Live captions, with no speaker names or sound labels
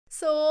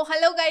So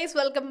hello guys,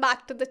 welcome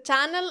back to the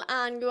channel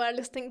and you are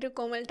listening to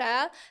Komal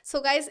Taya. So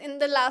guys, in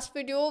the last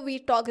video we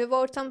talked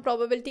about some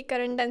probability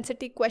current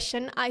density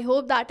question. I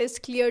hope that is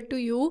clear to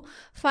you.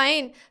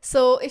 Fine.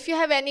 So if you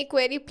have any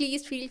query,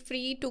 please feel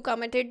free to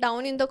comment it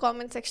down in the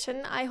comment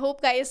section. I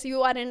hope guys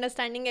you are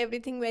understanding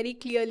everything very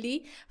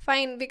clearly.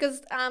 Fine,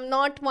 because I'm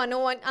not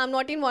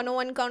in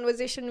 101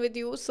 conversation with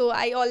you, so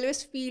I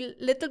always feel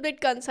little bit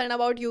concerned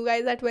about you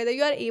guys that whether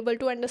you are able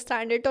to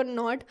understand it or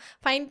not.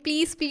 Fine,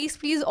 please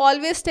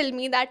always tell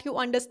me that you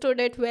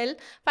understood it well.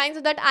 Fine, so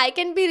that I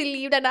can be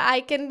relieved and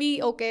I can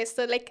be okay.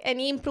 So like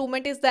any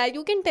improvement is there,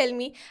 you can tell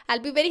me.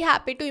 I'll be very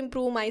happy to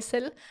improve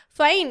myself.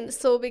 Fine,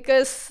 so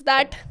because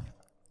that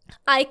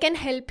I can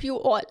help you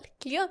all.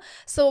 Clear?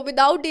 So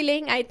without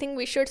delaying, I think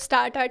we should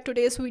start our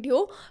today's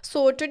video.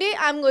 So today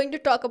I'm going to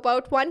talk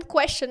about one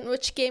question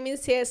which came in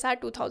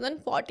CSIR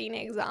 2014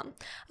 exam,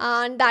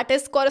 and that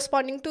is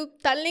corresponding to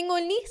tunneling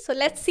only. So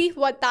let's see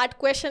what that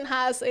question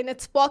has in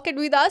its pocket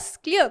with us.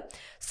 Clear?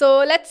 So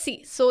let's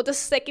see. So the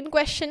second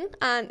question,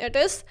 and it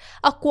is: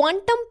 a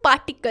quantum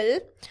particle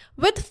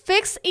with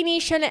fixed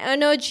initial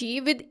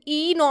energy with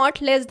E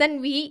naught less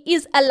than V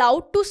is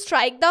allowed to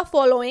strike the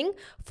following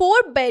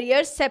four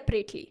barriers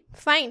separately.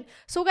 Fine.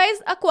 So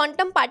guys, a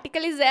quantum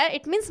particle is there.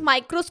 It means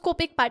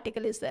microscopic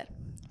particle is there.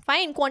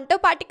 Fine. Quantum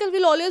particle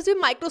will always be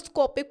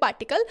microscopic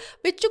particle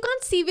which you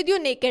can't see with your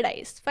naked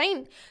eyes.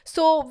 Fine.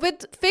 So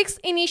with fixed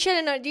initial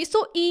energy,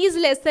 so E is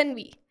less than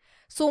V.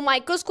 So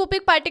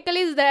microscopic particle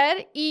is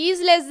there, E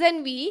is less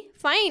than V,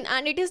 fine,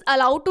 and it is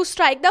allowed to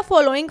strike the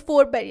following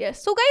four barriers.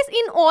 So guys,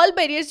 in all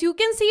barriers, you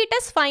can see it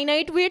as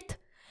finite width.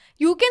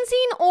 You can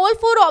see in all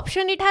four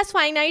options, it has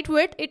finite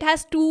width, it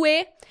has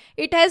 2A,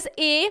 it has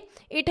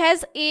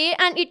A,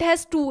 and it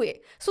has 2A.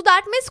 So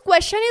that means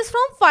question is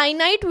from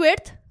finite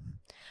width.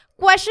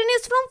 Question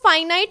is from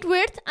finite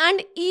width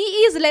and E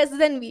is less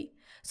than V.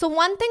 So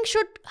one thing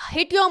should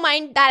hit your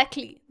mind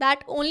directly,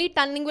 that only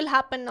tunneling will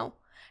happen now.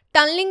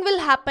 Tunneling will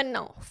happen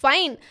now.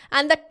 Fine.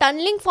 And the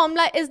tunneling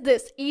formula is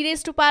this: e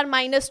raised to power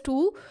minus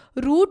 2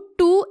 root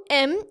 2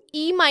 m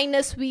e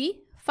minus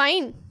v.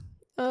 Fine.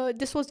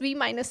 This was v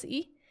minus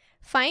e.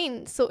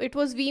 Fine. So it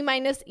was v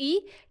minus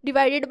e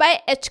divided by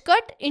h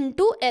cut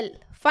into L.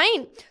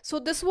 Fine. So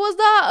this was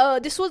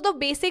the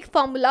basic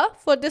formula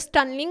for this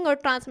tunneling or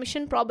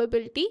transmission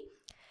probability.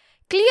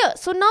 Clear?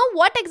 So now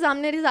what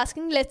examiner is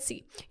asking, let's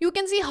see. You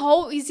can see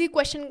how easy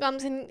question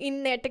comes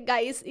in net,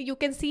 guys. You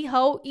can see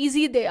how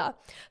easy they are.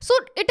 So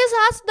it is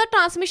asked the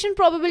transmission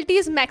probability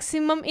is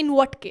maximum in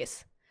what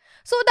case?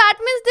 So that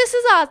means this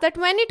is asked that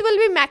when it will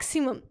be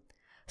maximum.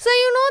 So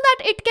you know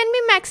that it can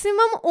be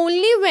maximum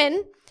only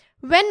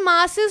when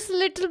mass is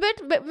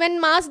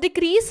when mass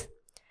decrease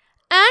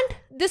and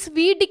this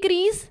V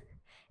decrease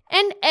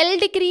and L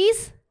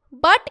decrease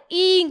but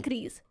E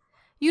increase.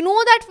 You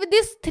know that with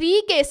these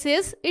three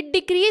cases, it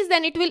decrease,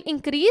 then it will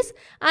increase,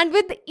 and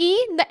with E,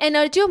 the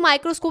energy of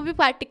microscopic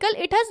particle,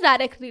 it has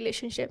direct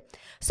relationship.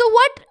 So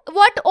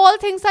what all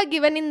things are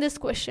given in this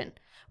question?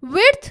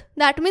 Width,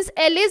 that means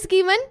L is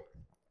given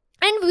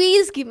and V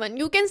is given.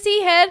 You can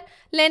see here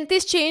length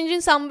is changed. In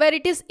somewhere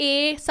it is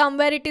A,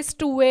 somewhere it is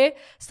 2A,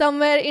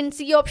 somewhere in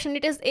C option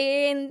it is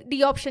A, and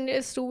D option it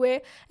is 2A.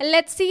 And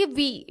let's see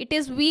V. It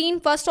is V in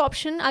first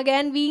option,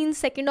 again V in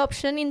second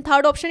option, in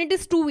third option it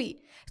is 2V.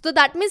 So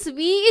that means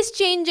V is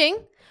changing,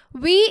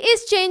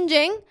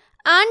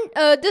 and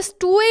this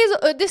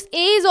A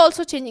is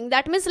also changing.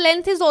 That means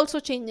length is also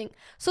changing.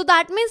 So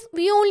that means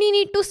we only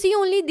need to see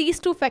only these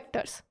two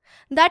factors,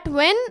 that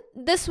when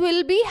this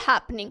will be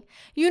happening.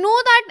 You know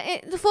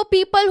that for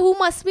people who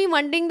must be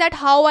wondering that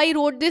how I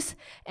wrote this,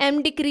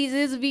 M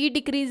decreases, V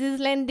decreases,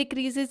 length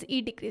decreases,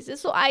 E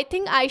decreases. So I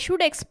think I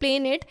should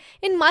explain it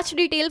in much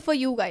detail for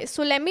you guys.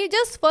 So let me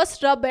just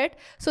first rub it.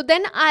 So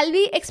then I'll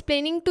be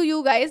explaining to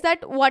you guys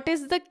that what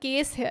is the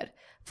case here.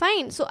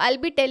 Fine. So I'll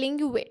be telling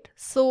you, wait.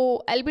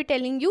 So I'll be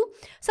telling you,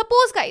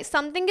 suppose guys,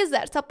 something is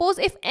there. Suppose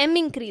if M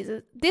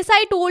increases, this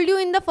I told you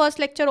in the first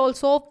lecture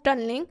also of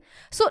tunneling.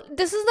 So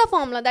this is the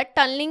formula, that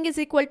tunneling is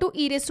equal to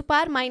e raised to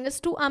power minus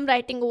 2. I'm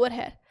writing over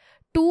here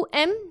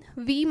 2m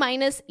v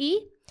minus e,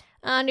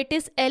 and it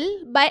is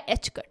L by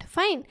h cut.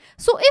 Fine.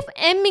 So if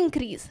M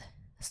increase,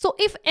 so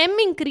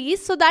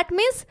that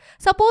means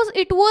suppose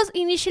it was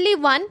initially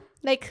 1,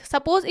 like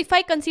suppose if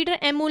I consider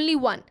M only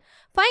 1.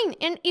 Fine,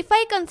 and if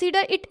I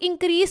consider it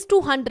increased to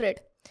 100,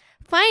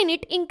 fine,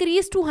 it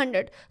increased to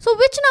 100. So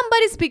which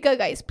number is bigger,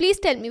 guys? Please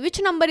tell me which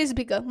number is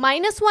bigger,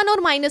 minus 1 or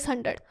minus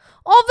 100?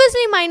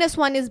 Obviously minus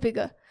 1 is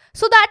bigger.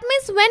 So that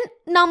means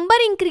when number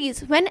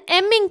increase, when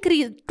M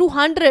increased to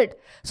 100,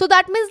 so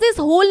that means this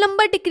whole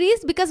number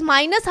decreased because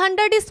minus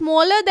 100 is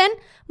smaller than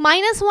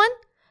minus 1.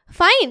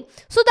 Fine.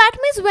 So that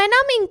means when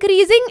I'm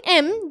increasing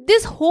M,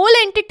 this whole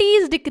entity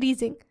is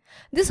decreasing.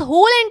 This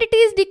whole entity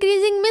is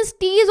decreasing means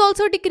T is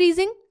also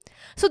decreasing.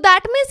 So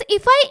that means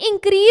if I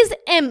increase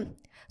M,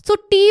 so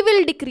T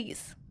will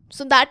decrease.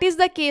 So that is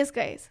the case,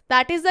 guys.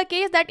 That is the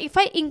case, that if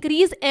I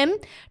increase M,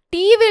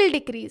 T will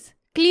decrease.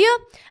 Clear?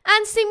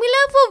 And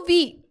similar for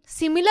V.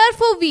 Similar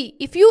for V.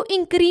 If you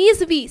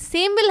increase V,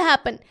 same will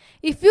happen.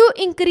 If you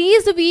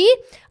increase V,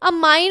 a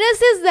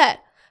minus is there.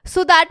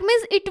 So that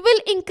means it will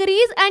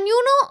increase, and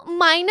you know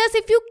minus,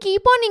 if you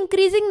keep on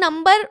increasing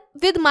number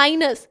with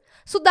minus,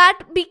 so that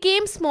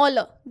became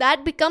smaller.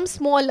 That becomes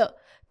smaller.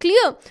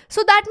 Clear?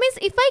 So that means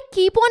if I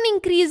keep on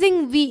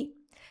increasing V,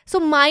 so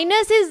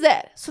minus is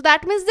there. So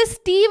that means this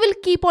T will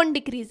keep on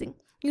decreasing.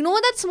 You know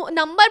that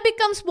number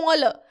becomes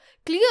smaller.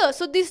 Clear?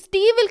 So this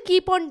T will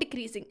keep on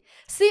decreasing.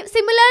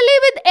 Similarly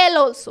with L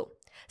also.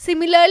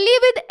 Similarly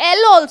with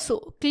L also.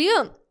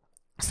 Clear?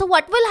 So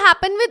what will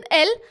happen with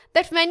L?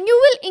 That when you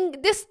will,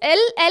 this L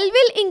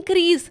will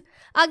increase.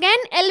 Again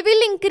L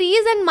will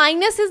increase and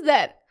minus is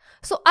there.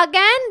 So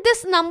again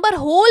this number,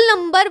 whole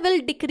number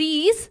will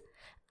decrease,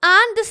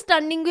 and this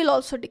turning will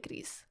also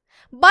decrease.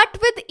 But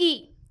with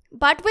E,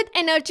 but with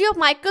energy of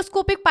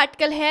microscopic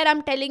particle, here I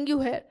am telling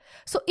you here.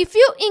 So if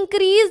you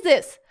increase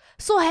this,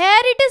 so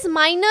here it is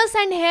minus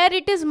and here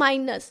it is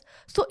minus.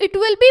 So it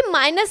will be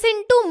minus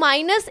into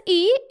minus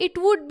E, it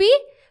would be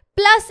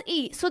plus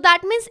E. So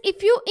that means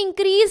if you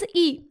increase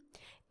E,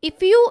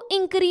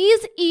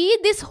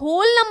 this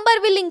whole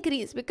number will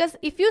increase, because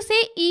if you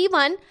say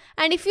E1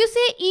 and if you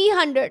say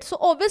E100, so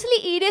obviously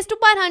E raised to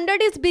power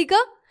 100 is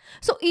bigger.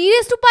 So E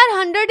raised to power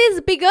 100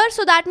 is bigger,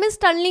 so that means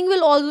tunneling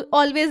will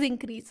always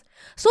increase.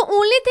 So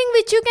only thing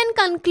which you can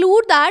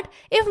conclude that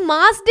if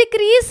mass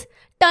decrease,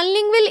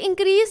 tunneling will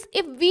increase.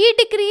 If V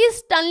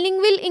decrease, tunneling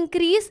will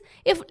increase.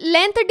 If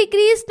length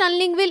decrease,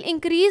 tunneling will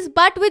increase.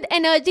 But with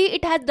energy,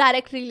 it has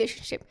direct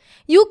relationship.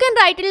 You can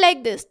write it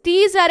like this.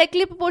 T is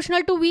directly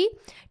proportional to V.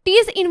 T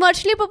is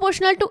inversely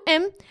proportional to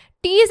M.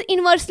 T is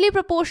inversely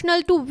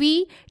proportional to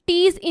V.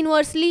 T is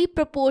inversely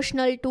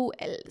proportional to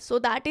L. So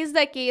that is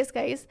the case,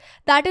 guys.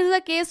 That is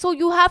the case. So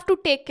you have to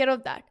take care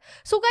of that.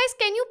 So guys,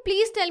 can you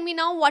please tell me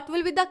now what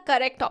will be the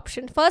correct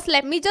option? First,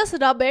 let me just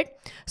rub it.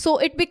 So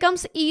it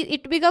becomes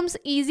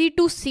easy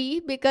to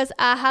see, because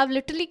I have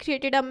literally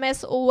created a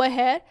mess over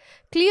here.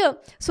 Clear?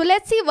 So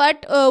let's see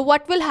what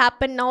will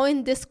happen now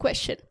in this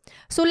question.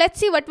 So let's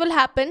see what will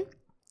happen.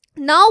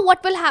 Now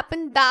what will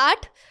happen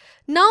that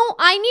now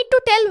I need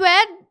to tell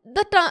where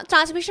the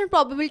transmission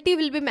probability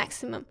will be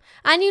maximum,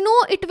 and you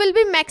know it will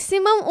be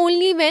maximum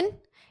only when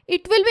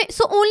it will be,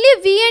 so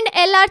only V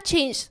and L are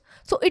changed.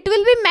 So it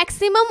will be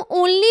maximum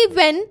only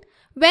when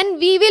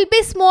V will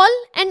be small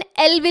and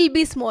L will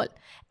be small.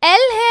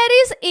 L here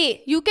is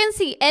A. You can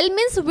see L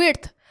means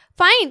width.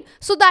 Fine.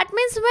 So that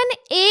means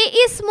when A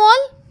is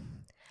small,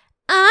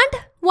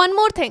 and one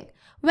more thing,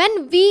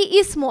 when V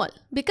is small,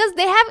 because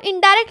they have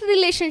indirect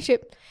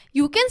relationship.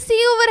 You can see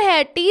over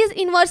here T is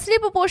inversely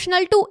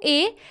proportional to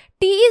A.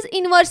 T is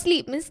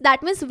inversely means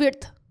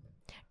width.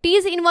 T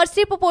is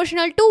inversely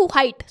proportional to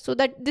height. So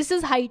that this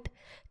is height.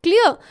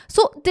 Clear?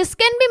 So this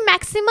can be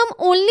maximum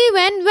only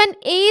when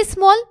A is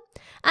small,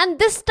 and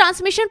this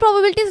transmission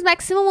probability is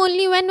maximum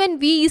only when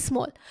V is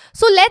small.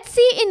 So let's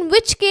see in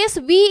which case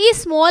V is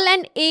small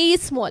and A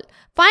is small.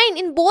 Fine,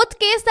 in both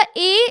cases the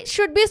A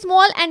should be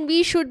small and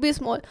V should be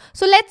small.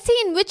 So let's see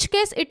in which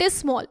case it is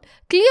small.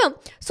 Clear?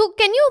 So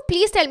can you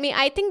please tell me,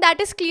 I think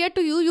that is clear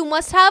to you. You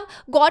must have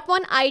got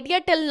one idea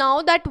till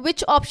now that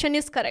which option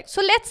is correct.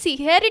 So let's see,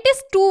 here it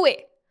is 2A.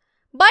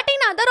 But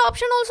in other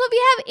option also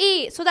we have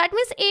A. So that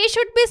means A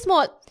should be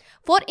small.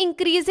 For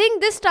increasing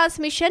this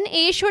transmission,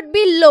 A should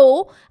be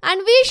low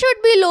and V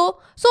should be low.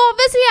 So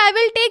obviously I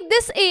will take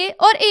this A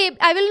or A.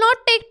 I will not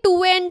take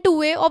 2A and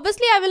 2A.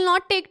 Obviously I will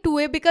not take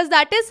 2A, because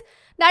that means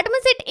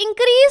it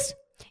increased.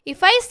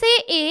 If I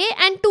say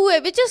A and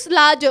 2A, which is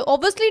larger,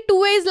 obviously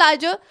 2A is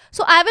larger.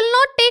 So I will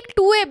not take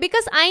 2A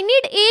because I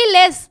need A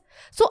less.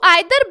 So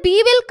either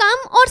B will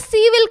come or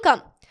C will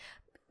come.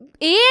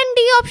 A and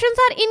D options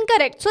are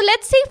incorrect. So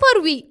let's see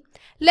for V.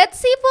 Let's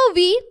see for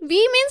V.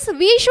 V means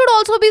V should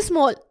also be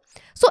small.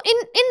 So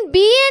in B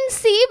and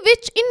C,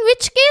 in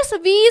which case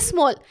V is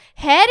small.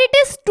 Here it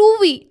is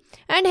 2V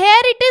and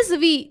here it is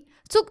V.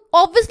 So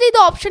obviously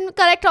the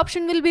correct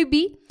option will be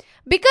B,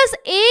 because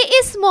A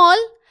is small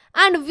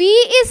and V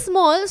is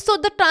small. So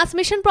the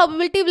transmission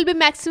probability will be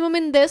maximum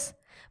in this,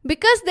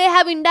 because they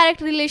have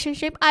indirect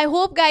relationship. I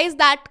hope guys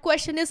that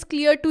question is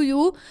clear to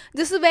you.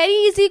 This is a very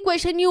easy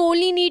question. You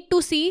only need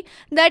to see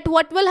that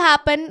what will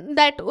happen,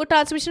 that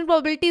transmission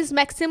probability is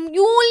maximum.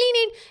 You only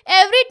need,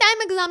 every time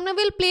examiner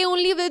will play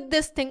only with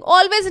this thing.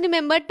 Always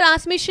remember,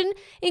 transmission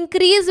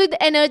increase with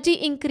energy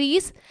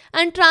increase,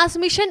 and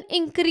transmission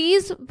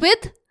increase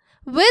with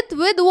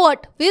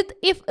what? With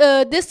if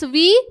this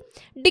V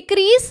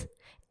decrease,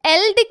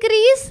 L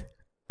decrease,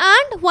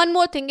 and one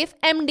more thing, if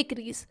M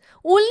decrease.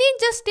 Only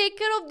just take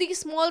care of these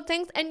small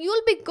things and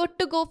you'll be good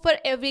to go for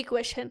every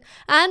question.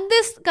 And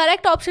this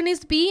correct option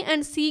is B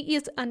and C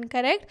is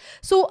incorrect.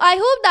 So I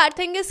hope that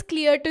thing is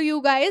clear to you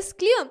guys.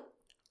 Clear?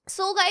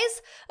 So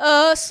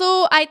guys,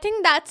 so I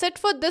think that's it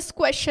for this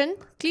question.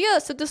 Clear?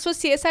 So this was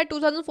CSIR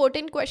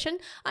 2014 question,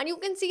 and you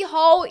can see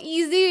how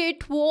easy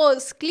it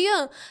was.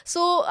 Clear?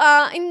 So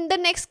in the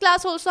next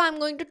class also I'm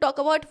going to talk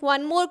about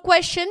one more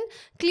question.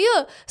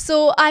 Clear?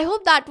 So I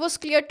hope that was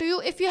clear to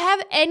you. If you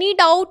have any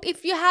doubt,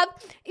 if you have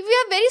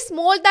very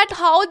small that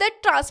how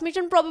that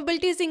transmission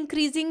probability is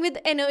increasing with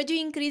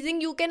energy increasing,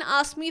 you can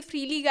ask me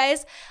freely,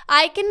 guys.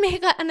 I can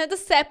make another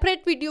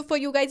separate video for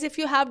you guys if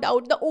you have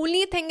doubt. The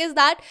only thing is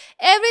that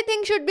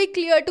everything should be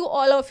clear to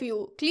all of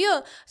you.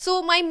 Clear?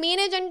 So my main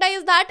agenda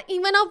is that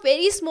even a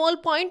very small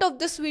point of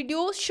this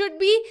video should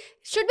be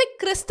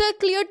crystal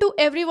clear to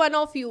every one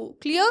of you.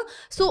 Clear?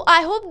 So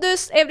I hope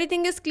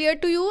everything is clear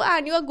to you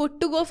and you are good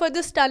to go for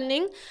this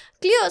tunneling.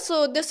 Clear?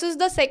 So this is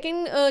the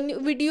second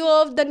video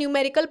of the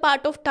numerical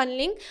part of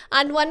tunneling,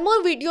 and one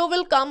more video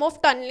will come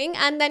of tunneling,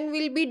 and then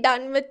we'll be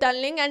done with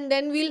tunneling, and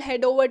then we'll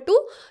head over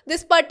to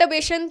this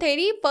perturbation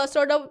theory, first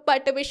order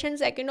perturbation,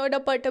 second order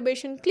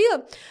perturbation.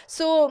 Clear?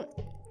 So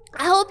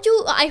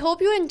I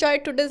hope you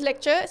enjoyed today's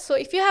lecture. So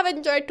if you have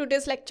enjoyed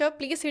today's lecture,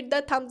 please hit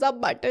the thumbs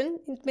up button.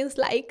 It means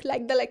like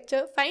the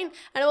lecture. Fine.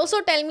 And also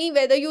tell me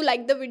whether you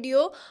like the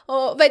video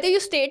or whether you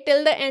stayed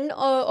till the end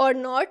or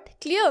not.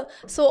 Clear?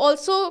 So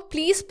also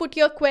please put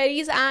your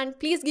queries and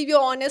please give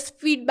your honest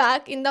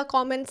feedback in the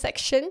comment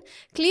section.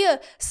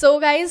 Clear? So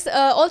guys,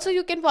 also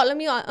you can follow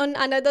me on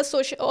other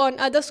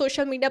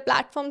social media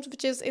platforms,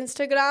 which is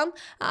Instagram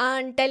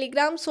and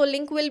Telegram. So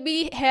link will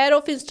be here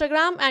of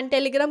Instagram and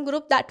Telegram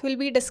group, that will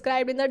be described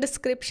in the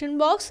description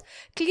box.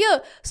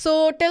 Clear?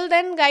 So till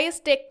then guys,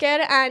 take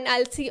care, and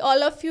I'll see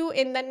all of you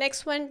in the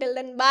next one. Till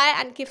then, bye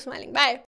and keep smiling. Bye.